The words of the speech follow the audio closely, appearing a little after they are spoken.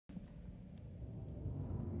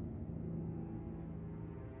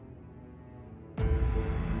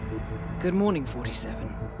Good morning,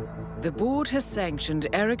 47. The board has sanctioned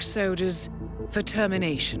Eric Soda's for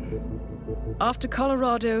termination. After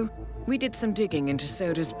Colorado, we did some digging into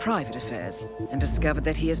Soda's private affairs and discovered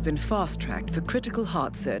that he has been fast-tracked for critical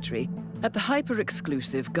heart surgery at the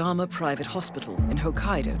hyper-exclusive Gama Private Hospital in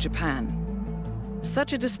Hokkaido, Japan.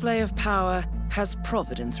 Such a display of power has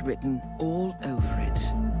Providence written all over it.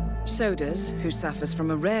 Sodas, who suffers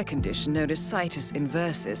from a rare condition known as Situs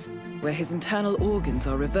Inversus, where his internal organs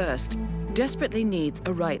are reversed, desperately needs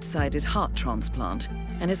a right-sided heart transplant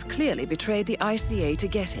and has clearly betrayed the ICA to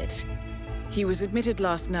get it. He was admitted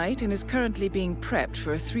last night and is currently being prepped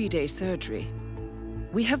for a 3-day surgery.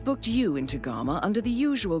 We have booked you into Gama under the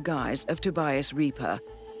usual guise of Tobias Reaper,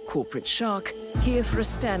 corporate shark, here for a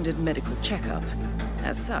standard medical checkup.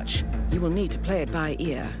 As such, you will need to play it by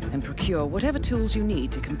ear and procure whatever tools you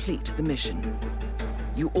need to complete the mission.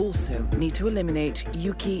 You also need to eliminate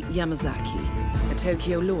Yuki Yamazaki, a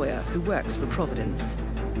Tokyo lawyer who works for Providence.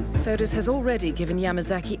 Sodas has already given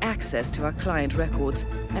Yamazaki access to our client records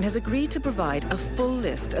and has agreed to provide a full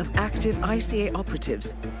list of active ICA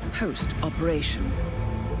operatives post-operation.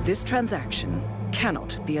 This transaction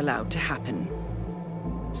cannot be allowed to happen.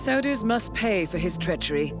 Sodas must pay for his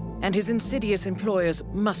treachery, and his insidious employers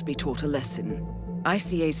must be taught a lesson.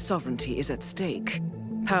 ICA's sovereignty is at stake.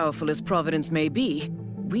 Powerful as Providence may be,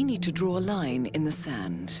 we need to draw a line in the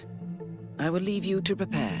sand. I will leave you to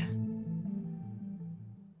prepare.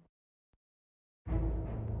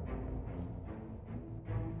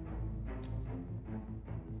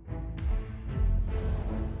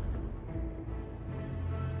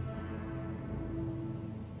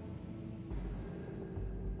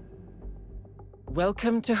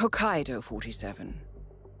 Welcome to Hokkaido, 47.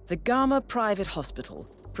 The Gama Private Hospital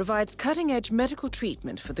provides cutting-edge medical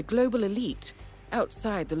treatment for the global elite,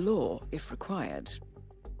 outside the law if required.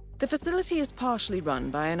 The facility is partially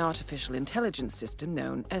run by an artificial intelligence system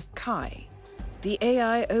known as Kai. The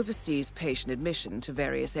AI oversees patient admission to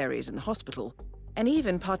various areas in the hospital and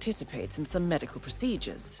even participates in some medical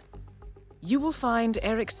procedures. You will find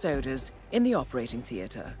Eric Sodas in the operating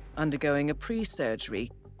theater, undergoing a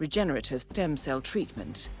pre-surgery regenerative stem cell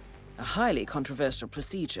treatment, a highly controversial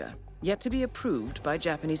procedure, yet to be approved by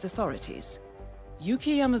Japanese authorities.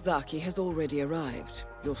 Yuki Yamazaki has already arrived.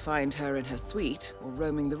 You'll find her in her suite or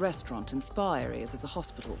roaming the restaurant and spa areas of the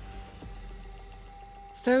hospital.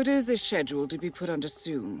 Sodas is scheduled to be put under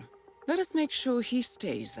soon. Let us make sure he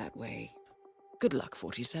stays that way. Good luck,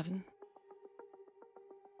 47.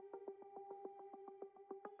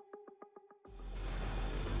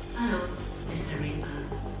 Hello, Mr. Reaper.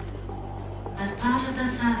 As part of the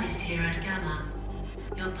service here at Gamma,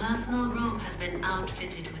 your personal room has been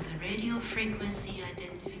outfitted with a radio frequency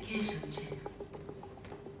identification chip.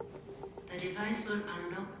 The device will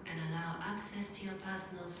unlock and allow access to your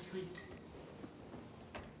personal suite.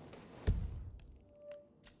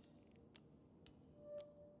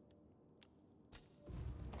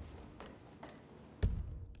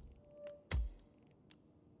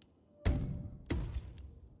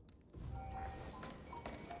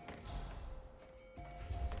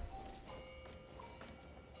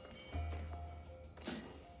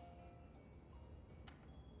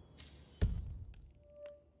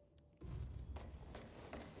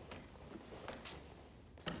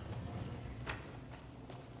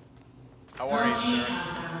 How are you, sir?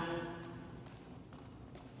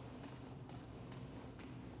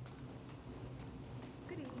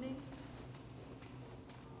 Good evening.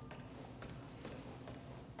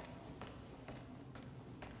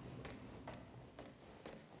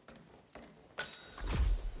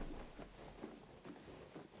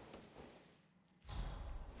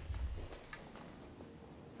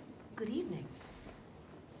 Good evening.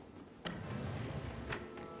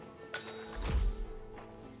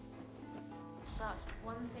 But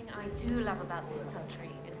one thing I do love about this country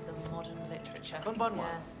is the modern literature. Konbanwa.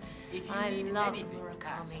 Yes. If you I need love anything, Murakami.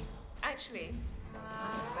 ask. Actually,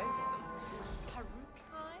 both of them.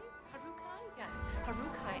 Harukai? Harukai? Yes.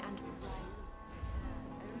 Harukai and Rai. Yes.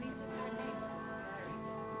 Only separate names.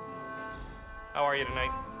 How are you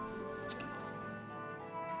tonight?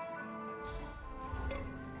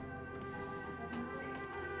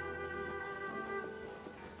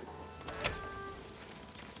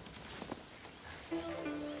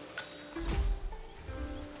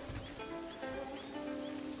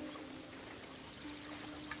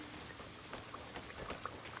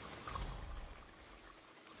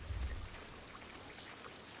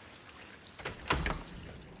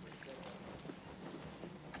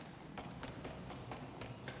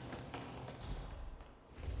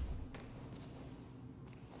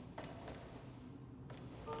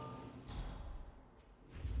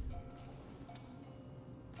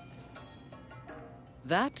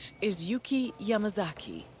 That is Yuki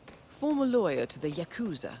Yamazaki, former lawyer to the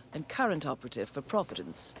Yakuza and current operative for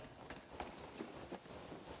Providence.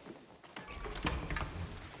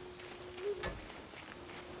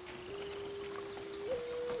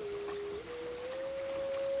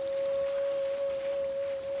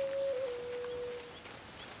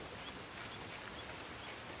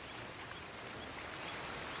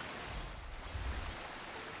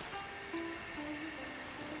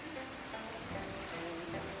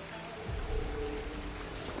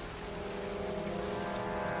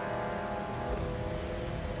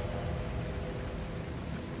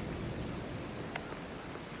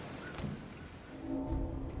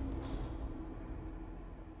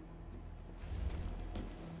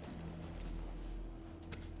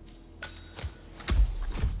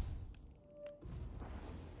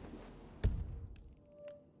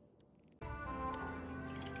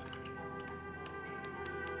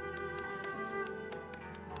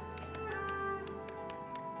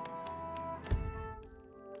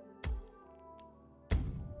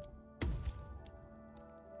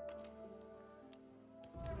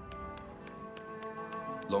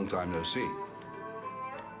 Long time no see.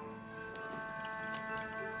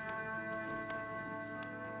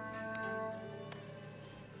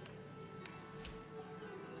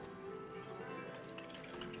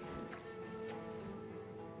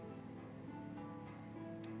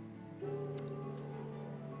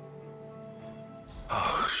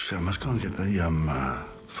 Oh shit! I must go and get the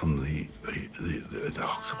from the oh,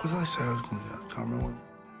 what did I say? I was going to get. I can't remember what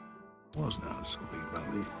it was now. Something about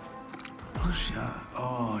the. Oh,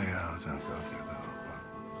 yeah.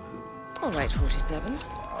 All right, 47.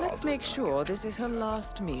 Let's make sure this is her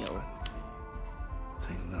last meal. I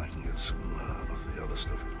think that I can get some of the other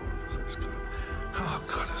stuff as well. This kind of... Oh,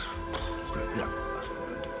 God. Yeah, that's what I'm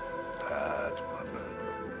going to do. That's what I'm going to do.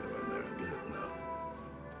 Go in there and get it now.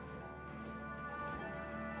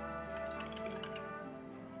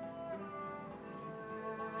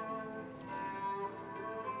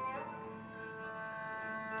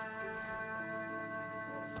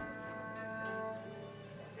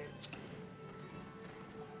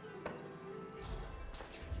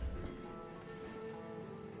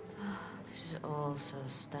 This is all so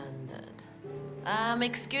standard.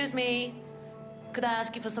 Excuse me. Could I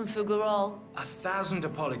ask you for some fugu roll? 1,000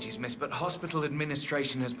 apologies, miss, but hospital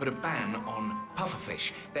administration has put a ban on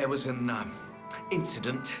pufferfish. There was an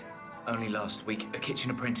incident only last week. A kitchen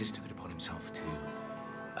apprentice took it upon himself to,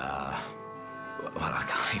 well, I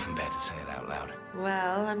can't even bear to say it out loud.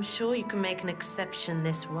 Well, I'm sure you can make an exception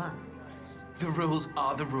this once. The rules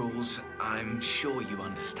are the rules. I'm sure you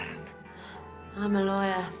understand. I'm a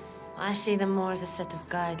lawyer. I see them more as a set of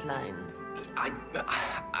guidelines. I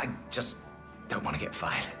just don't want to get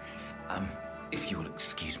fired. If you will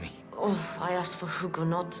excuse me. Oh, I asked for fugu,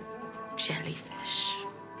 not jellyfish.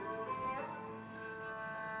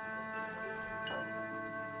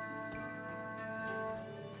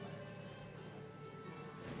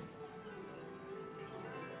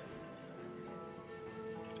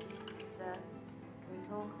 Sir, can we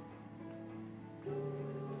talk?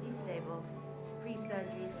 He's stable.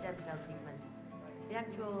 Pre-surgery stem cell treatment. The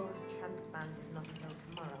actual transplant is not until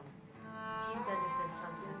tomorrow. Chief surgeon says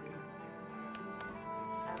chances are good.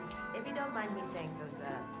 If you don't mind me saying so,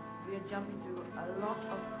 sir, we are jumping through a lot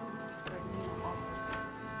of hoops for a new operative.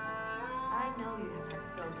 I know you have had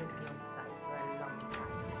soldiers in your sight for a long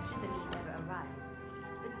time, should the need ever arise.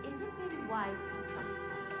 But is it really wise to trust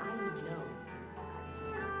him? I know he's the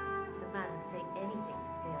guy. The man would say anything to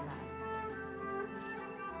stay alive.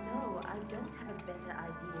 No, I don't have a better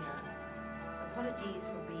idea. Apologies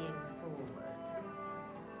for being forward.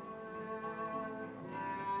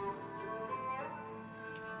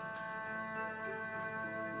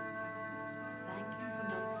 Thank you for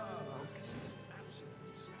not smoking.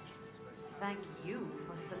 Thank you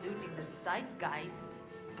for saluting the zeitgeist.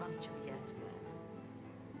 Bunch of yes men.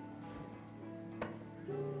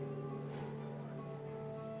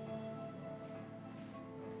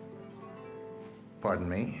 Pardon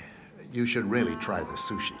me? You should really try the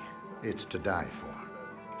sushi. It's to die for.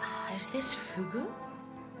 Is this fugu?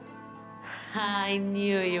 I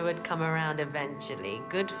knew you would come around eventually.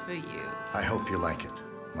 Good for you. I hope you like it.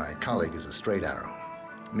 My colleague is a straight arrow.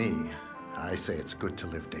 Me, I say it's good to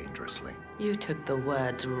live dangerously. You took the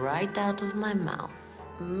words right out of my mouth.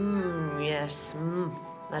 Yes,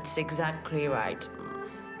 that's exactly right.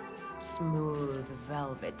 Smooth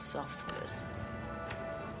velvet softness.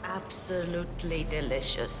 Absolutely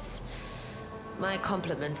delicious. My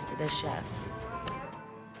compliments to the chef.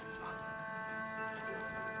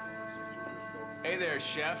 Hey there,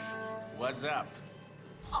 chef. What's up?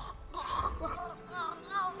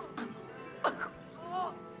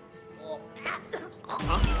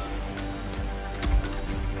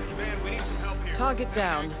 some help here. Target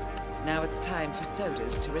down. Now it's time for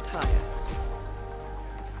Sodas to retire.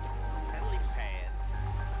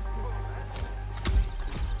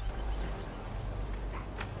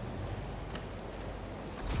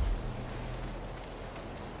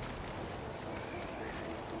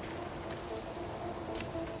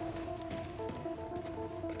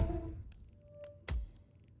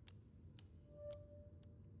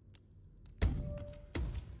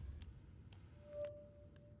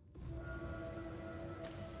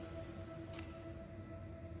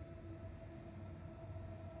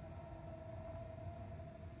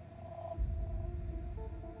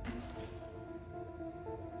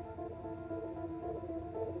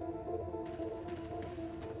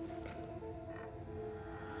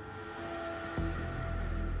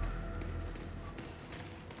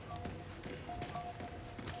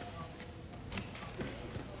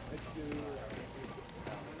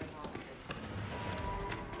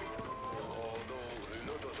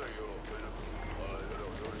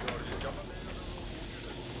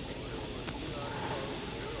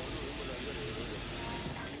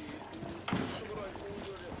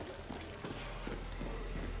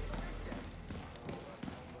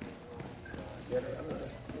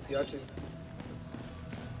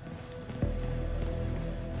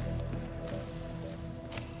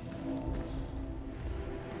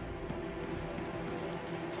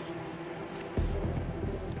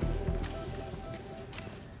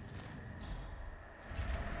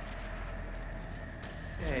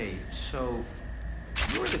 Hey, so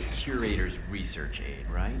you're the curator's research aide,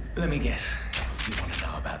 right? Let me guess. You want to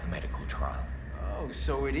know about the medical trial? Oh,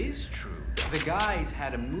 so it is true. The guy's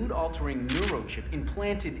had a mood-altering neurochip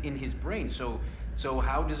implanted in his brain. So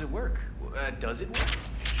how does it work? Does it work?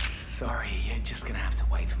 Sorry, you're just gonna have to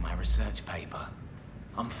wait for my research paper.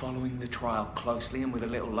 I'm following the trial closely, and with a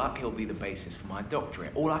little luck, it'll be the basis for my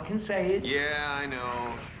doctorate. All I can say is... Yeah, I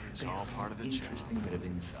know. It's all part of the job. Interesting bit of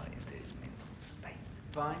insight into his mental state.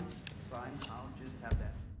 Fine. I'll just have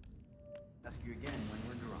that. Ask you again when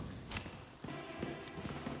we're drunk.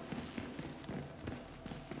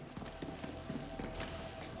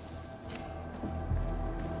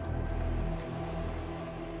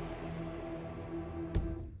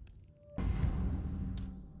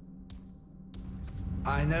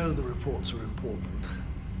 I know the reports are important.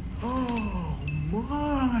 Oh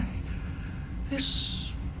my!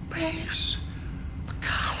 This space, the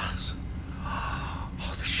colors, oh,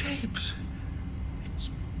 the shapes. It's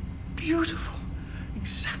beautiful,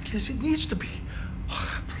 exactly as it needs to be.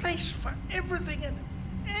 Oh, a place for everything and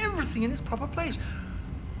everything in its proper place.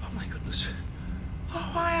 Oh my goodness.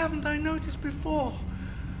 Oh, why haven't I noticed before?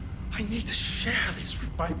 I need to share this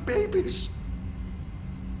with my babies.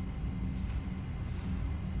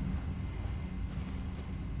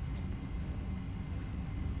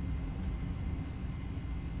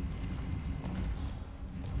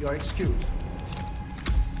 You're excused.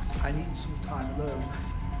 I need some time alone.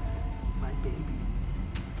 My babies.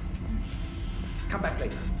 Come back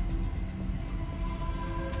later.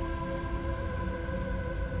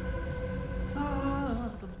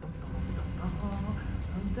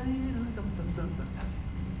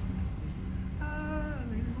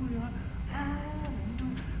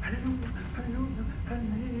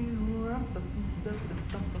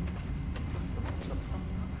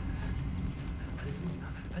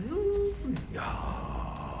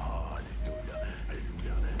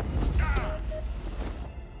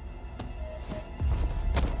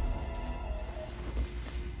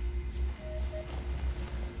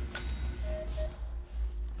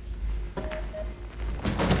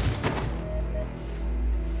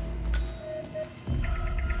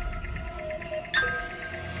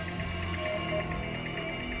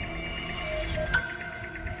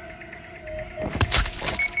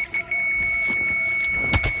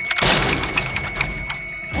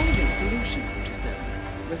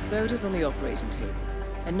 With Sodas on the operating table,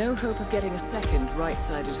 and no hope of getting a second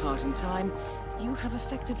right-sided heart in time, you have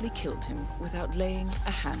effectively killed him without laying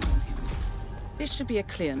a hand on him. This should be a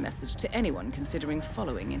clear message to anyone considering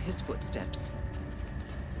following in his footsteps.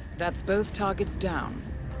 That's both targets down.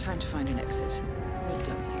 Time to find an exit. We're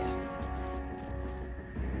done here.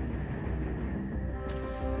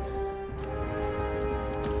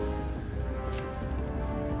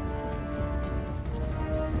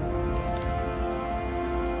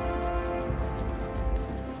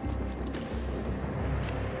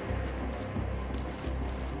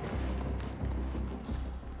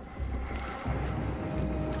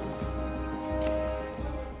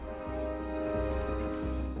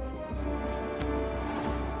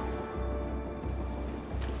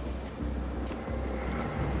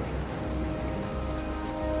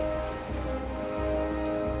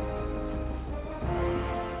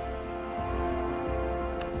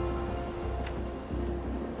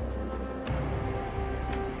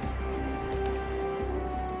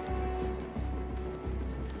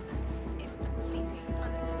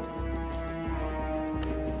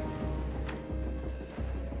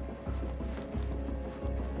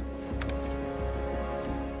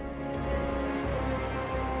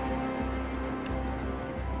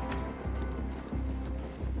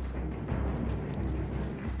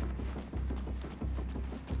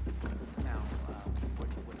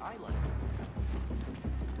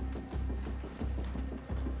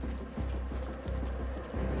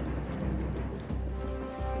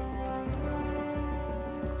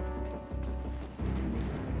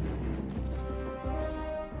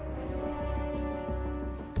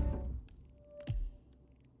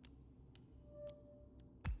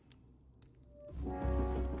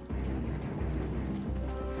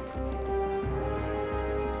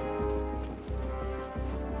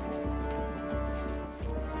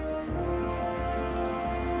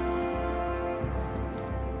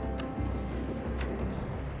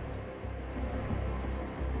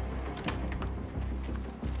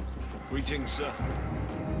 Greetings, sir.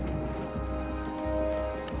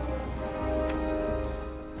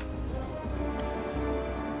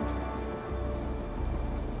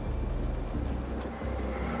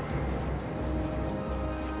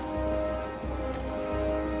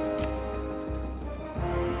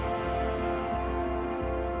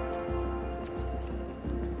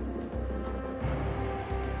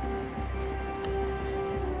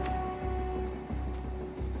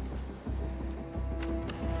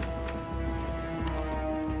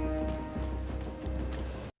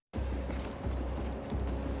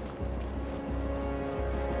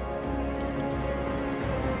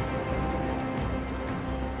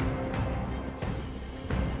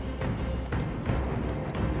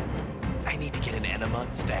 I need to get an enema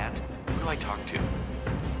stat. Who do I talk to?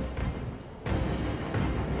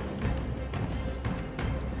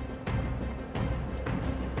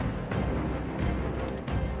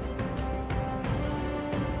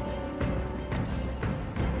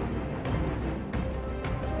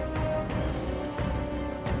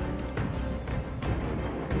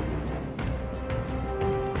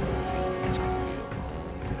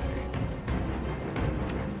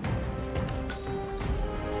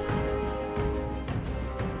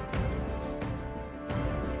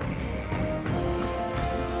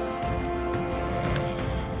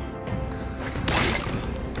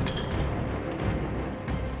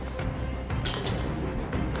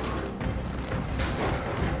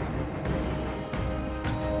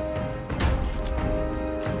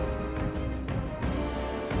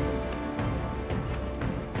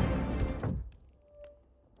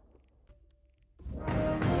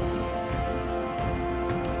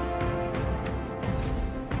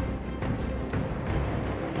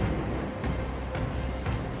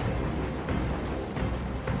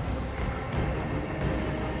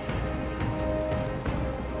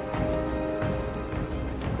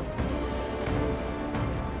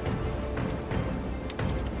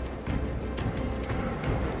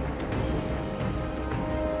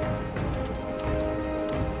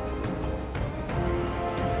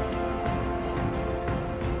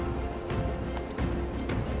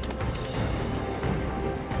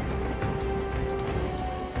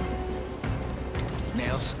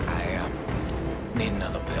 I need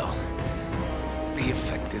another pill. The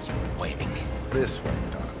effect is waning. This way,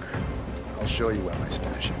 Doc. I'll show you where my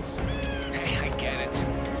stash is. Hey, I get it.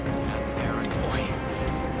 Not an errand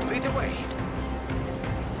boy. Lead the way.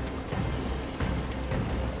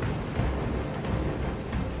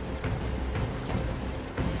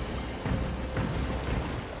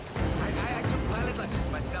 I took pilot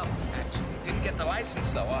lessons myself, actually. Didn't get the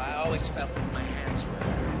license, though. I always felt that my hands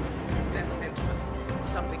were destined for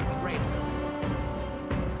something great.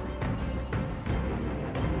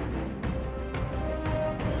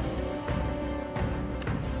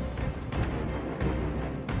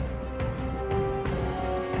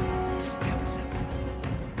 Steps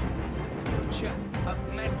is the future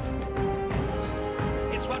of medicine.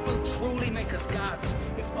 It's what will truly make us gods.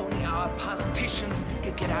 If only our politicians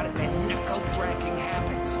could get out of their knuckle-dragging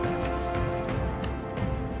habits, that is.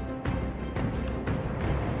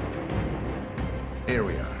 Here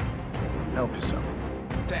we are. Help yourself.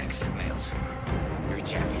 Thanks, Nails. You're a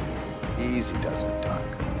champion. Easy does it, Doc.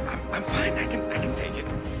 I'm fine. I can take it.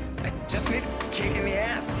 I just need a kick in the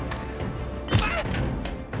ass. Ah!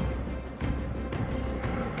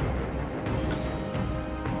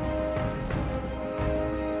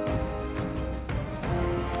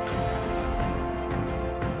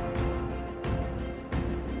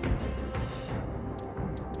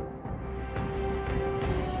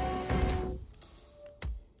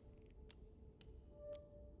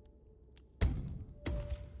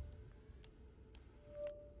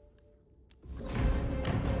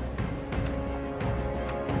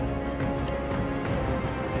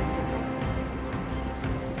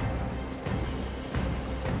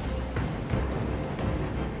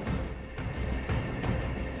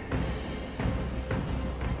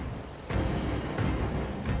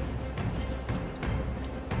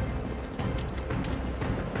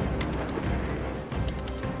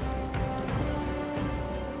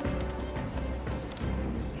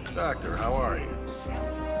 Doctor, how are you?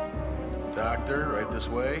 Doctor, right this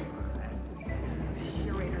way?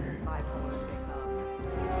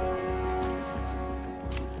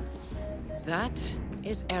 That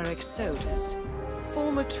is Eric Sodas,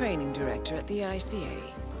 former training director at the ICA.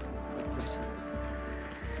 Regrettable.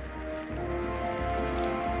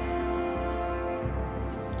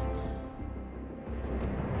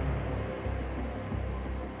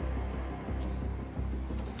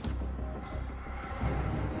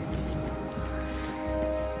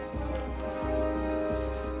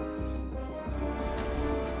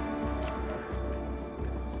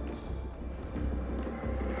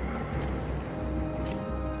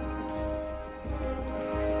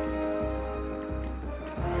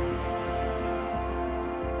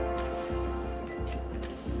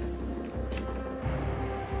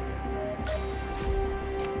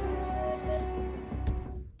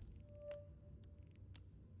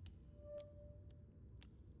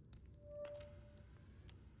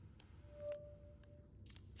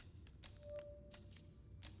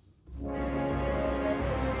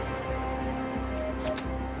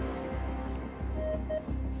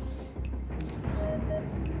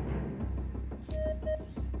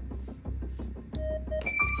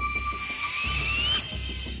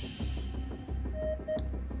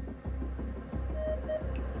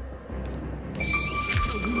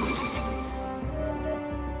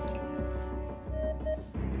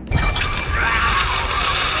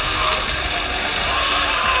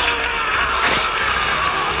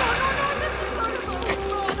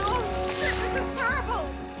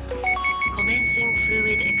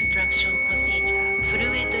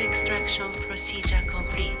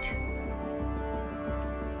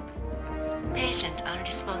 Patient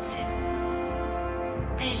unresponsive.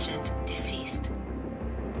 Patient deceased.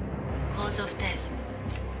 Cause of death.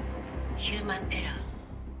 Human error.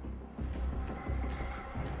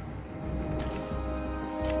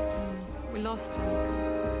 We lost him.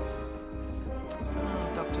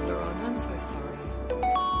 Oh, Dr. Laron, I'm so sorry.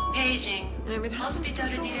 Paging. No, it happens Hospital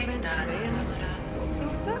to so Director many, and Nakamura.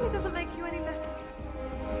 it certainly doesn't make you any less.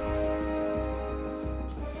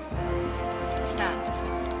 Start.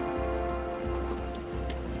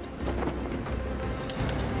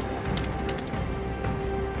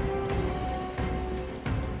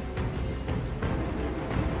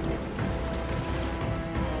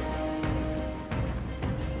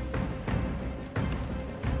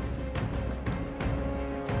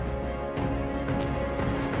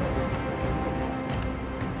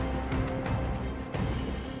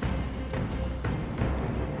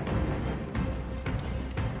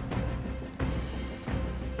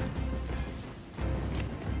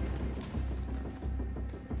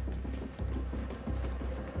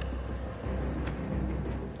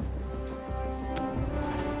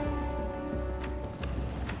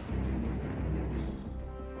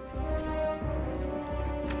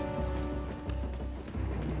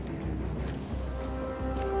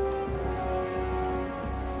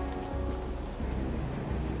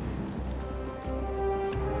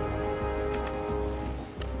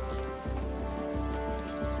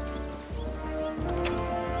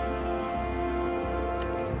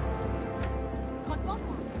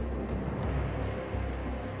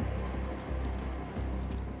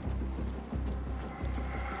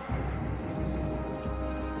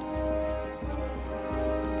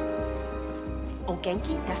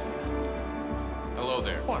 Genki desu. Hello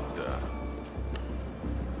there. What the?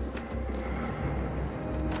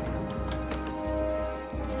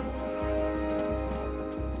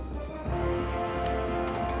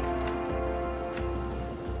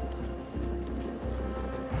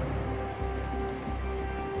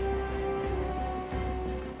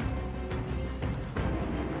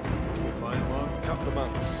 Fine one, couple of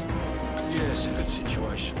months. Yes, a good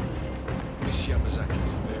situation. Miss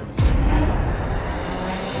Yamazaki's very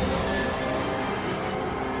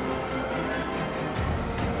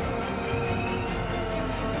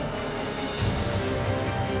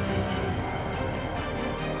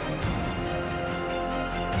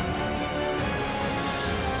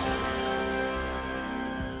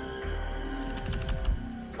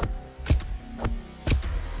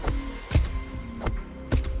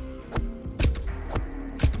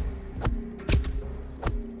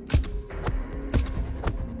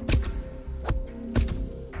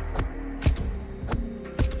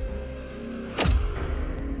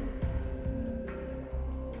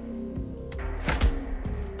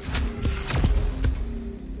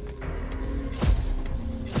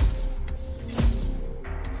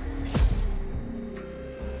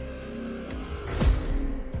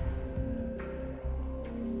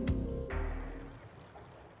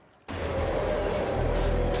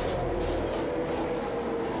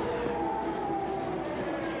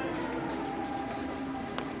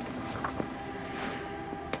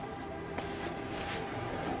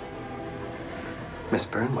Miss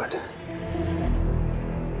Burnwood.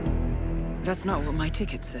 That's not what my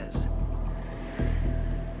ticket says.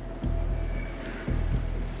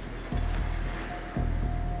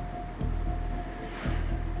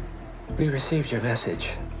 We received your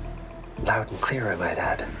message. Loud and clear, I might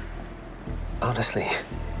add. Honestly,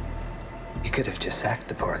 you could have just sacked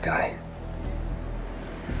the poor guy.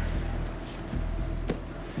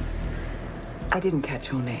 I didn't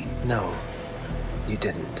catch your name. No, you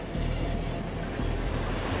didn't.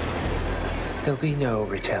 There'll be no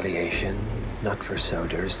retaliation, not for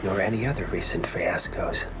Soders, nor any other recent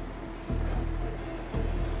fiascos.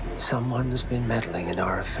 Someone's been meddling in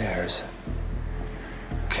our affairs,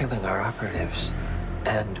 killing our operatives,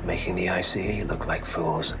 and making the ICE look like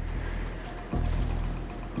fools.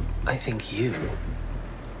 I think you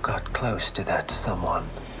got close to that someone.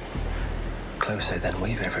 Closer than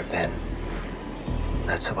we've ever been.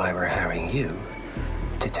 That's why we're hiring you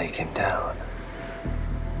to take him down.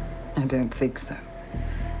 I don't think so.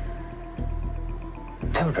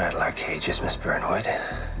 Don't rattle our cages, Miss Burnwood.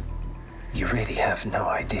 You really have no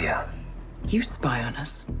idea. You spy on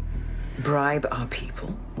us, bribe our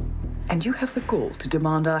people, and you have the gall to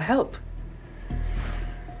demand our help.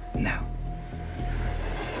 No.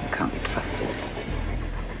 You can't be trusted.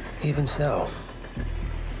 Even so,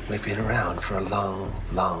 we've been around for a long,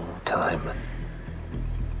 long time.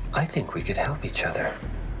 I think we could help each other.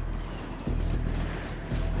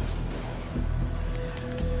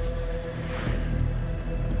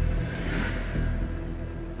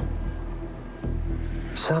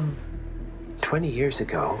 Some 20 years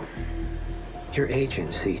ago, your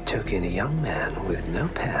agency took in a young man with no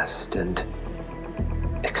past and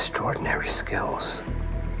extraordinary skills.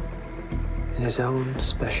 In his own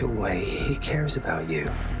special way, he cares about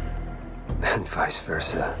you, and vice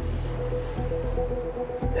versa.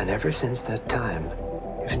 And ever since that time,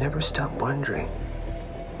 you've never stopped wondering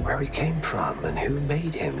where he came from and who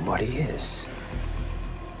made him what he is.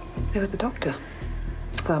 There was a doctor.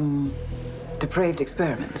 Some depraved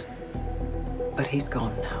experiment. But he's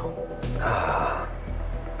gone now. Ah.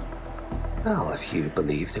 Well, if you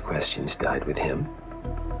believe the questions died with him,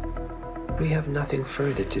 we have nothing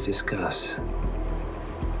further to discuss.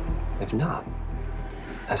 If not,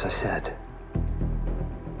 as I said,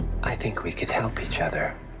 I think we could help each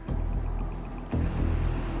other.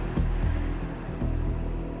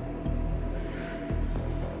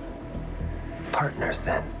 Partners,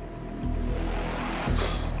 then.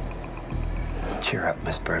 Cheer up,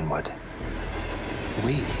 Miss Burnwood.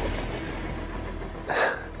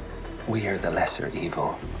 We are the lesser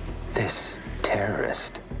evil. This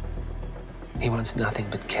terrorist, he wants nothing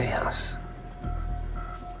but chaos.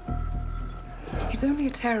 He's only a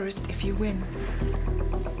terrorist if you win.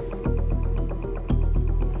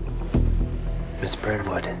 Miss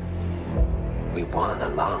Burnwood, we won a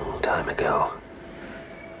long time ago.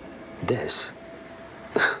 This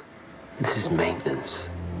is maintenance.